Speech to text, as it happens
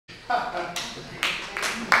Ladies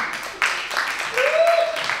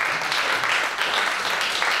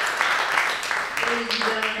and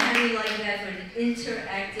gentlemen, how do you like that for an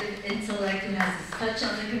interactive intellect who has this touch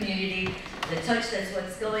on the community, the touch that's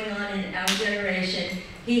what's going on in our generation.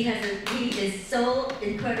 He is so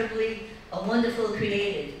incredibly wonderful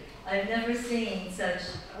creative. I've never seen such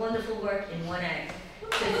wonderful work in one act.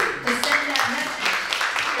 To send that message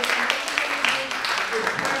with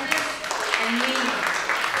purpose and meaning,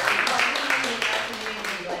 what we need in our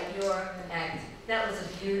community, like your act. That was a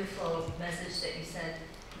beautiful message that you sent.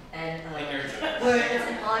 And it's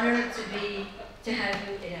an honor to have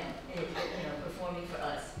you, performing for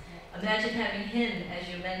us. Imagine having him as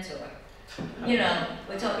your mentor.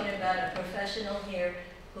 We're talking about a professional here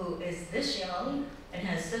who is this young and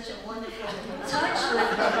has such a wonderful touch with,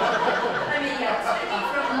 speaking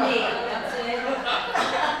from me, I'm saying.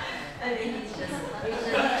 He just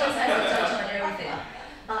has a touch on everything.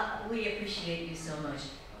 We appreciate you so much.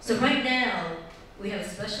 So right now, we have a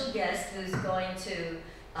special guest who's going to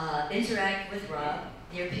interact with Rob.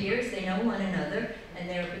 They're peers, they know one another, and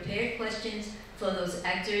there are prepared questions for those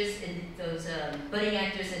actors, those budding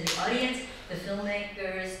actors in the audience, the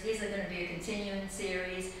filmmakers. These are going to be a continuing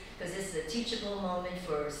series because this is a teachable moment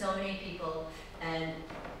for so many people, and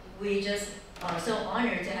we just are so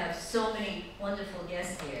honored to have so many wonderful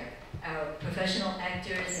guests here. Our professional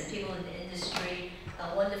actors and people in the industry,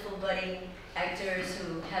 wonderful budding actors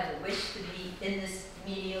who have a wish to be in this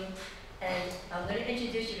medium. And I'm going to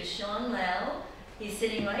introduce you to Sean Lau. He's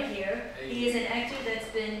sitting right here. He is an actor that's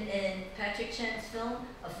been in Patrick Chen's film,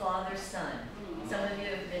 A Father's Son. Some of you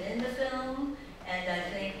have been in the film, and I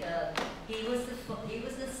think he was the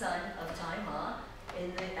son of Tai Ma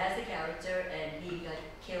as the character, and he got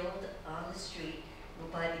killed on the street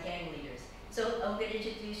by the gang leaders. So I'm going to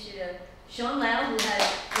introduce you to Sean Lau, who has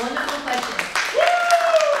wonderful questions. Woo!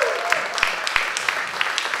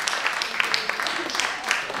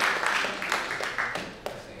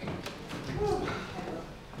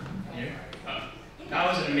 That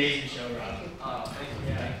was an amazing show, Rob. Oh, thank you.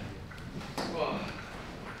 Yeah. Well,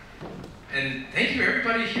 and thank you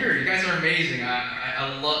everybody here. You guys are amazing.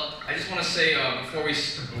 I just want to say before we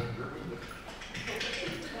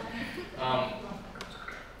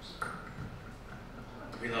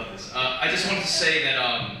we love this. I just wanted to say that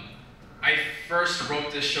I first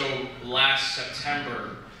wrote this show last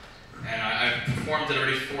September, and I've performed it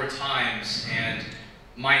already 4 times. And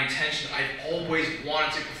my intention, I've always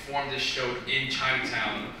wanted to perform this show in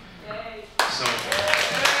Chinatown. So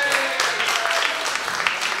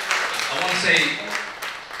I want to say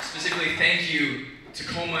specifically thank you to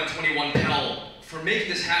COMA and 21 Pell for making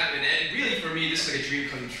this happen. And really for me, this is like a dream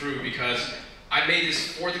come true because I made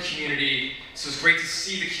this for the community. So it's great to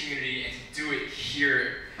see the community and to do it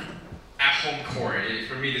here at home court.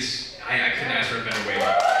 For me, I couldn't ask for a better way.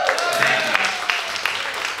 Thank you.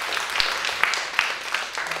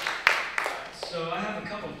 So I have a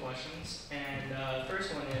couple of questions, and the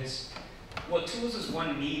first one is, what tools does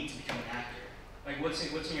one need to become an actor? Like, what's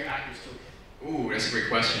in your actor's toolkit? Ooh, that's a great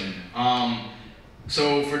question.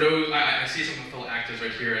 So for those, I see some fellow actors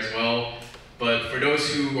right here as well, but for those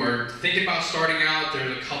who are thinking about starting out,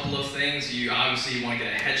 there's a couple of things. You obviously want to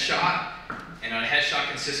get a headshot, and a headshot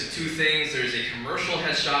consists of 2 things. There's a commercial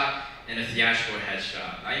headshot and a theatrical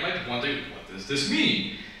headshot. Now you might be wondering, what does this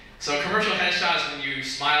mean? So a commercial headshot is when you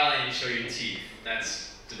smile and you show your teeth. That's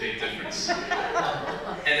the big difference.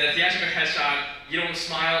 And then a theatrical headshot, you don't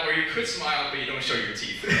smile, or you could smile, but you don't show your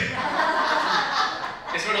teeth.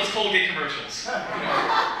 It's one of those Colgate commercials.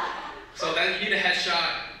 So then you need a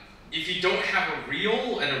headshot. If you don't have a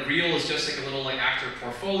reel, and a reel is just like a little actor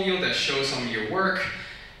portfolio that shows some of your work,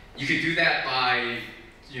 you could do that by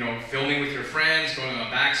filming with your friends, going on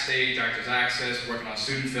backstage, Actors Access, working on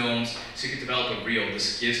student films, so you can develop a reel.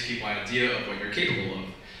 This gives people an idea of what you're capable of.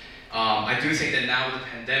 I do think that now with the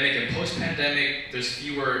pandemic and post-pandemic, there's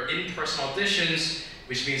fewer in-person auditions,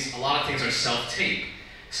 which means a lot of things are self-tape.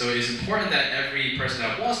 So it is important that every person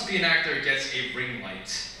that wants to be an actor gets a ring light.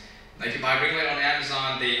 Like you buy a ring light on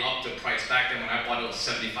Amazon, they upped the price. Back then when I bought it, it was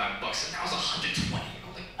 $75, and now it's $120. I'm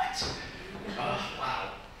like, what?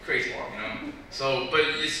 Wow. Crazy, So, but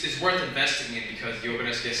it's worth investing in because you're gonna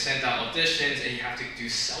get sent out auditions and you have to do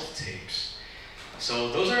self-tapes. So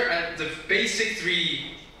those are the basic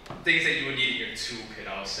 3 things that you would need in your toolkit,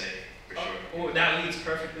 I'll say, for sure. Well, that leads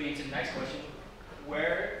perfectly into the next question.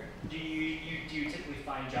 Where do you typically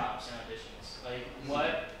find jobs and auditions? Like,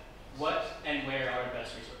 what and where are the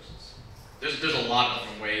best resources? There's a lot of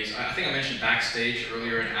different ways. I think I mentioned Backstage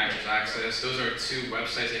earlier and Actors Access. Those are 2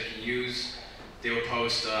 websites that you can use. They would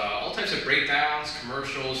post all types of breakdowns,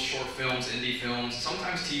 commercials, short films, indie films,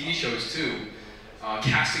 sometimes TV shows too.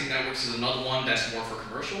 Casting Networks is another one that's more for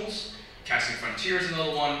commercials. Casting Frontier is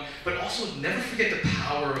another one. But also never forget the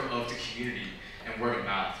power of the community and word of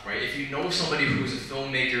mouth, right? If you know somebody who's a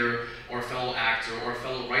filmmaker or a fellow actor or a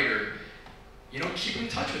fellow writer, you know, keep in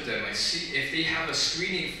touch with them. Like, see if they have a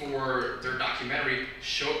screening for their documentary,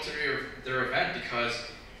 show up to their event, because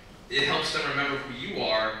it helps them remember who you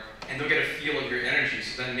are, and they'll get a feel of your energy.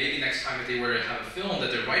 So then maybe next time if they were to have a film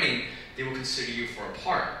that they're writing, they will consider you for a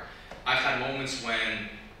part. I've had moments when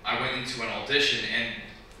I went into an audition and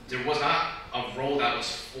there was not a role that was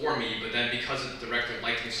for me, but then because the director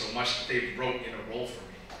liked me so much, they wrote in a role for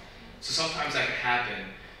me. So sometimes that could happen.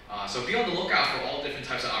 So be on the lookout for all different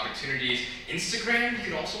types of opportunities. Instagram, you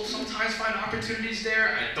can also sometimes find opportunities there.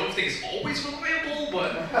 I don't think it's always reliable,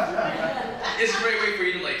 but it's a great way for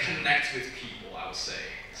you to like connect with people, I would say.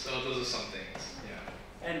 So those are some things,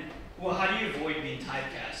 yeah. And well, how do you avoid being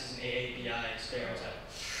typecast as an AABI stereotype?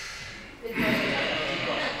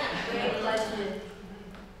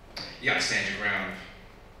 You gotta stand your ground.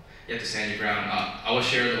 You have to stand your ground. I will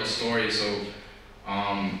share a little story. So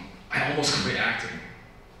I almost quit acting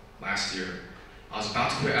last year. I was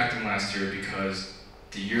about to quit acting last year because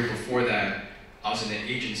the year before that, I was in an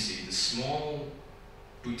agency, this small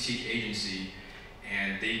boutique agency,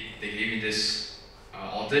 and they gave me this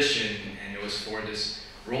audition, and it was for this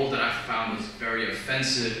role that I found was very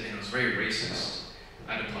offensive and it was very racist.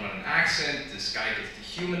 I had to put on an accent, this guy gets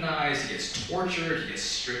dehumanized, he gets tortured, he gets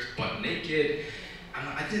stripped butt naked.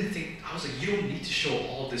 I didn't think, I was like, you don't need to show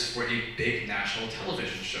all of this for a big national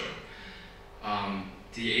television show.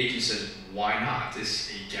 The agent said, why not? It's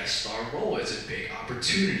a guest star role, it's a big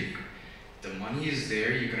opportunity. The money is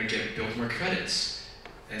there, you're gonna get billed more credits.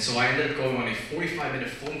 And so I ended up going on a 45-minute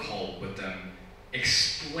phone call with them,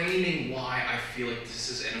 explaining why I feel like this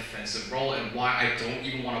is an offensive role and why I don't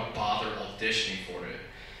even want to bother auditioning for it.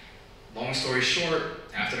 Long story short,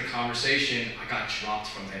 after the conversation, I got dropped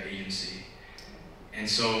from that agency. And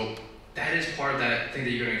so that is part of that thing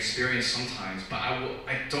that you're going to experience sometimes, but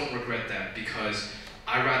I don't regret that because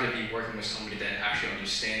I'd rather be working with somebody that actually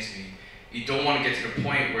understands me. You don't want to get to the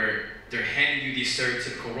point where they're handing you these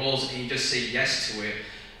stereotypical roles and you just say yes to it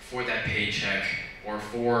for that paycheck or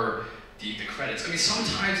for the credits. I mean,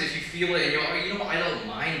 sometimes if you feel it and you're like, you know, I don't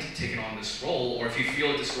mind taking on this role, or if you feel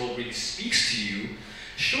that this role really speaks to you,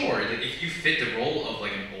 sure, that if you fit the role of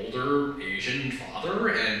like an older Asian father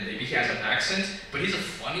and maybe he has an accent, but he's a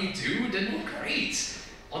funny dude, then great.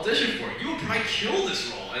 Audition for it. You would probably kill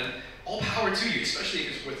this role, and all power to you, especially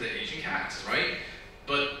if it's with the Asian cast, right?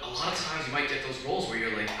 But a lot of times you might get those roles where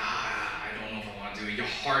you're like, I don't know if I want to do it. Your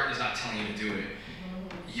heart is not telling you to do it.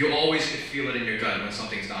 You always can feel it in your gut when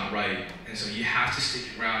something's not right. And so you have to stick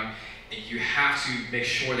your ground, and you have to make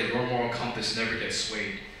sure that your moral compass never gets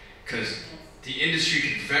swayed. Because the industry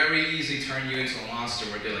can very easily turn you into a monster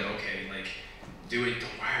where they're like, okay, like, do it,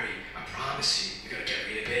 don't worry, I promise you, you're gonna get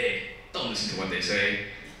really big. Don't listen to what they say.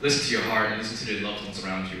 Listen to your heart and listen to the loved ones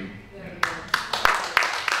around you. And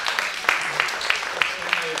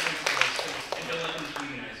don't let them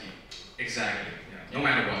humanize you. Exactly, yeah. No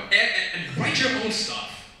matter what. And write your own stuff.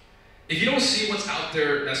 If you don't see what's out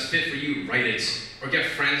there that's fit for you, write it. Or get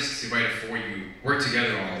friends to write it for you. Work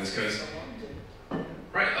together on this, because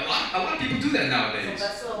right, a lot of people do that nowadays.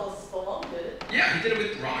 Yeah, he did it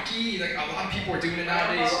with Rocky. Like a lot of people are doing it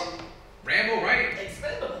nowadays. Rambo, right?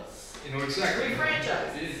 Expendables. You know exactly. 3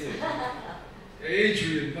 franchises.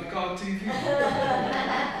 Adrian, knock out TV.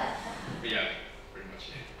 But yeah, pretty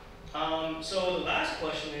much. So the last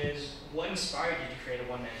question is, what inspired you to create a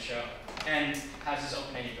one-man show? And has this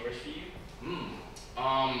opened any doors for you?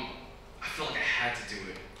 I felt like I had to do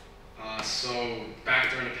it. So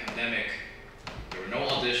back during the pandemic, there were no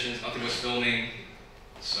auditions, nothing was filming.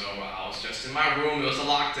 So I was just in my room, it was a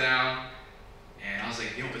lockdown. And I was like,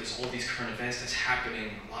 but there's all these current events that's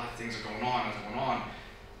happening, a lot of things are going on,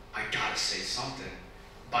 I gotta say something.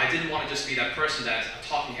 But I didn't want to just be that person that's a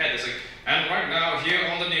talking head that's like, and right now here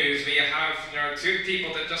on the news we have 2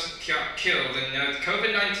 people that just got killed and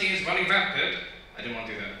COVID-19 is running rampant. I didn't want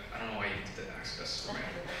to do that. I don't know why you did that access.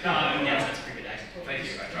 No, yes, that's a pretty good accent. Thank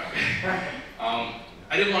you, I tried.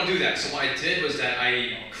 I didn't want to do that, so what I did was that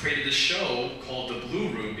I created this show called The Blue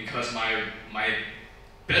Room because my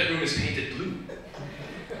bedroom is painted blue.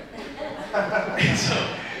 And so,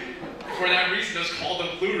 for that reason, it was called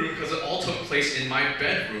The Blue Room because it all took place in my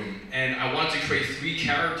bedroom. And I wanted to create 3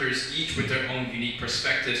 characters, each with their own unique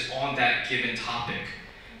perspectives on that given topic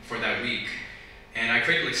for that week. And I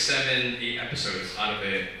created like 7, 8 episodes out of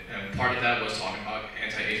it. And part of that was talking about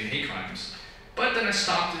anti-Asian hate crimes. But then I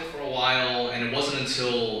stopped it for a while, and it wasn't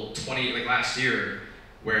until last year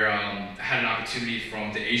where I had an opportunity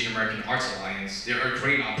from the Asian American Arts Alliance. They're a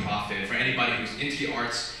great nonprofit. For anybody who's into the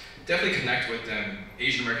arts, definitely connect with them,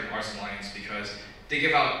 Asian American Arts Alliance, because they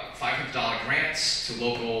give out $500 grants to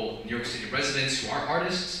local New York City residents who are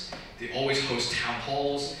artists. They always host town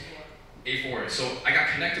halls. A4. So I got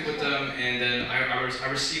connected with them, and then I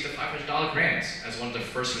received a $500 grant as one of the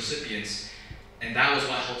first recipients, and that was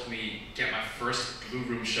what helped me get my first Blue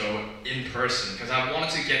Room show in person, because I wanted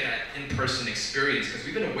to get that in-person experience, because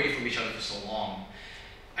we've been away from each other for so long.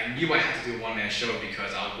 I knew I had to do a one-man show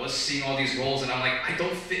because I was seeing all these roles, and I'm like, I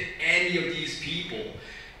don't fit any of these people.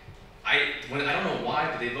 I don't know why,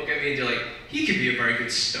 but they look at me and they're like, he could be a very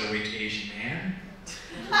good stoic Asian man.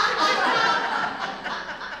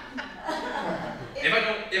 If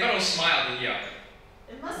I don't smile, then yeah.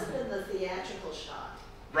 It must have been the theatrical shot.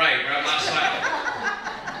 Right, where I'm not smiling.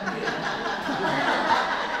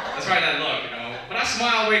 That's right, that look, you know. But I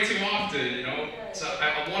smile way too often, you know. So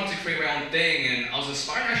I wanted to create my own thing, and I was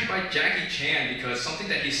inspired actually by Jackie Chan, because something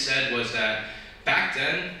that he said was that back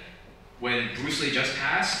then, when Bruce Lee just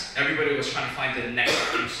passed, everybody was trying to find the next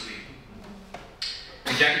Bruce Lee.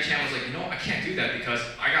 And Jackie Chan was like, you know, I can't do that because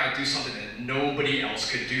I gotta do something that nobody else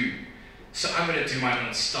could do. So I'm gonna do my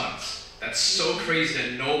own stunts. That's so crazy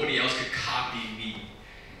that nobody else could copy me.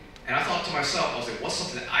 And I thought to myself, I was like, what's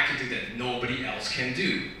something that I can do that nobody else can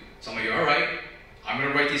do? So I'm like, all right, I'm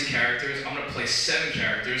gonna write these characters. I'm gonna play 7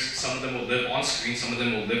 characters. Some of them will live on screen, some of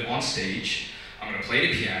them will live on stage. I'm gonna play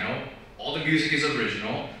the piano. All the music is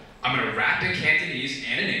original. I'm gonna rap in Cantonese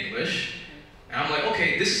and in English. And I'm like,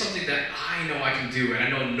 okay, this is something that I know I can do, and I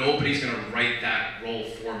know nobody's gonna write that role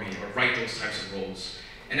for me or write those types of roles.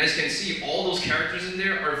 And as you can see, all those characters in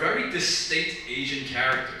there are very distinct Asian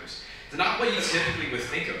characters. They're not what you typically would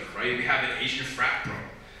think of, right? We have an Asian frat bro.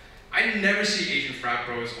 I never see Asian frat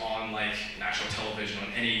bros on like national television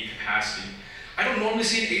on any capacity. I don't normally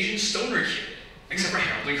see an Asian stoner kid, except for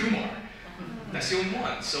Harold and Kumar. That's the only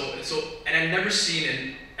one. And I've never seen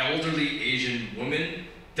an elderly Asian woman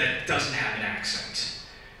that doesn't have an accent,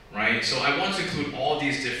 right? So I want to include all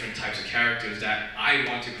these different types of characters that I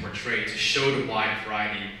want to portray to show the wide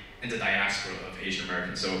variety in the diaspora of Asian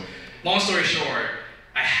Americans. So, long story short,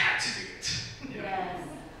 I had to do it. Yeah. Yes,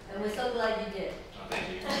 and we're so glad you did. Oh, thank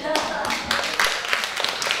you. Well,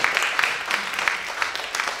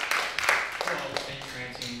 thank you for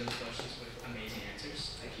answering those questions with amazing answers.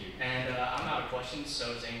 Thank you. And I'm out of questions,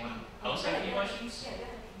 so does anyone else have any questions? Yeah,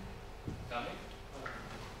 Got me?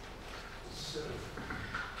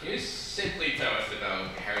 Can you simply tell us about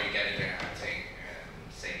how you get into acting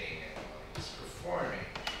and singing and just performing?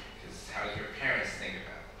 Because how do your parents think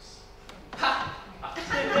about this?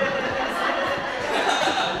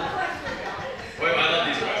 Wait, I love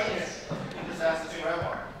these questions. Just ask the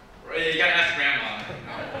grandma. Right, you gotta ask grandma.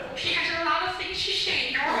 She has a lot of things to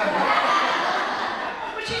say.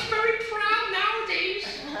 But she's very proud nowadays.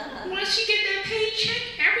 Once she gets that paycheck,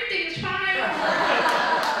 everything is fine.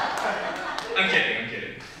 I'm kidding.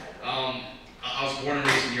 I was born and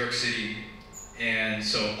raised in New York City, and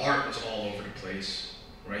so art was all over the place,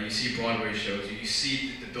 right? You see Broadway shows, you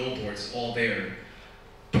see the billboards all there.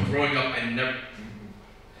 But growing up, I never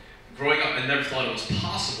thought it was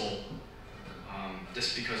possible,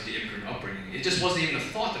 just because of the immigrant upbringing. It just wasn't even a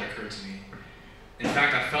thought that occurred to me. In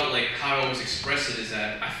fact, I felt like how I always expressed it is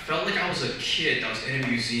that I felt like I was a kid that was in a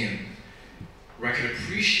museum where I could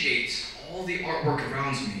appreciate all the artwork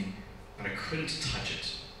around me, but I couldn't touch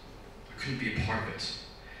it. I couldn't be a part of it.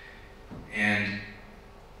 And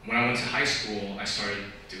when I went to high school, I started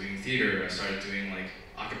doing theater, I started doing like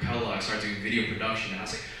a cappella, I started doing video production, and I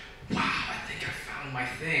was like, wow, I think I found my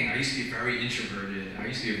thing. I used to be very introverted, I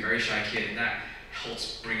used to be a very shy kid, and that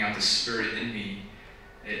helped bring out the spirit in me.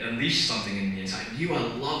 It unleashed something in me, and so I knew I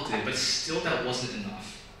loved it, but still that wasn't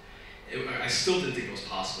enough. I still didn't think it was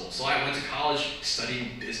possible. So I went to college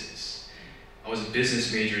studying business. I was a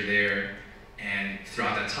business major there, and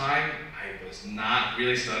throughout that time, I was not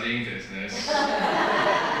really studying business.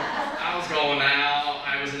 I was going out,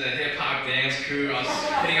 I was in a hip-hop dance crew, I was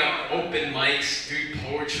hitting up open mics, doing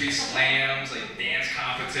poetry slams, like dance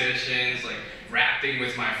competitions, like rapping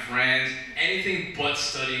with my friends, anything but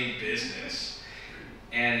studying business.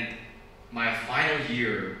 And my final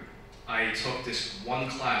year, I took this one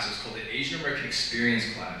class, it was called the Asian American Experience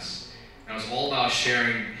class. And it was all about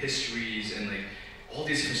sharing histories and like all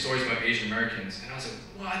these different stories about Asian Americans. And I was like,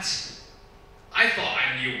 what? I thought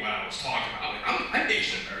I knew what I was talking about. Like, I'm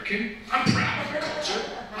Asian American, I'm proud of my culture,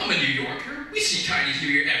 I'm a New Yorker, we see Chinese New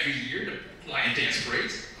Year every year, the lion dance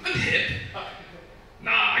parades, I'm hip.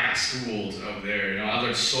 nah, I got schooled over there. You know, I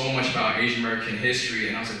learned so much about Asian American history,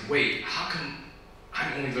 and I was like, wait, how come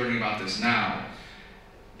I'm only learning about this now?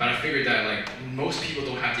 But I figured that like most people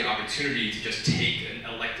don't have the opportunity to just take an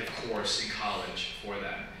elective course in college for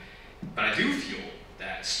that. But I do feel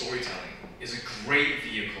that storytelling is a great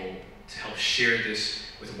vehicle to help share this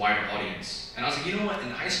with a wider audience. And I was like, you know what, in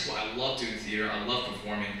high school I love doing theater, I love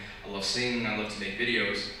performing, I love singing, I love to make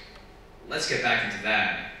videos. Let's get back into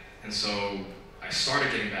that. And so I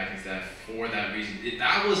started getting back into that for that reason.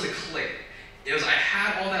 That was the click. It was, I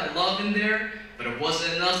had all that love in there, but it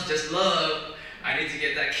wasn't enough to just love. I need to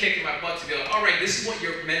get that kick in my butt to be like, all right, this is what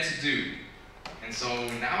you're meant to do. And so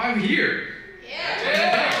now I'm here.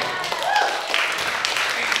 Yeah.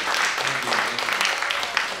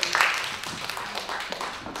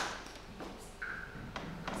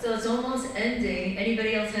 So it's almost ending.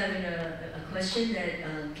 Anybody else having a question that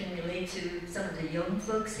can relate to some of the young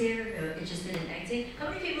folks here interested in acting? How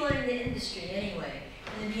many people are in the industry anyway?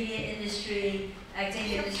 In the media industry, acting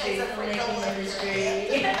industry, filmmaking industry?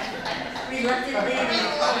 Reluctantly,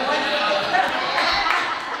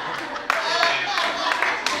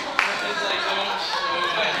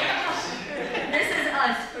 this is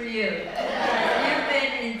us for you. You've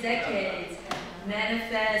been in decades.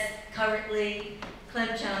 Manifest, currently,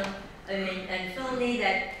 Clem Chung, and Philly,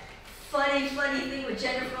 that funny thing with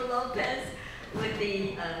Jennifer Lopez, with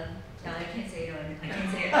the, no, I can't say it on, I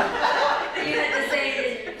can't say it. You had to say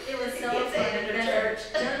it was so funny.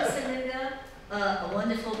 John Sanuga, a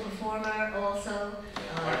wonderful performer also,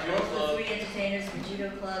 with Three Entertainers, with Judo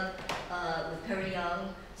Club, with Perry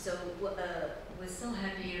Young. So we're so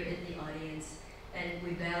happy you're in the audience, and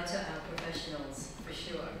we bow to our professionals, for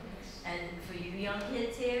sure. And for you young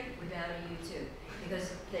kids here, we bow to you too.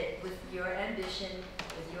 Because with your ambition,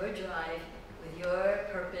 with your drive, with your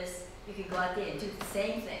purpose, you can go out there and do the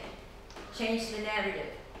same thing. Change the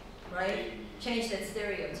narrative, right? Change that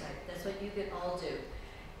stereotype. That's what you can all do.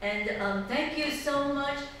 And thank you so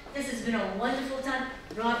much. This has been a wonderful time.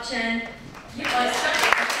 Rob Chen, you are such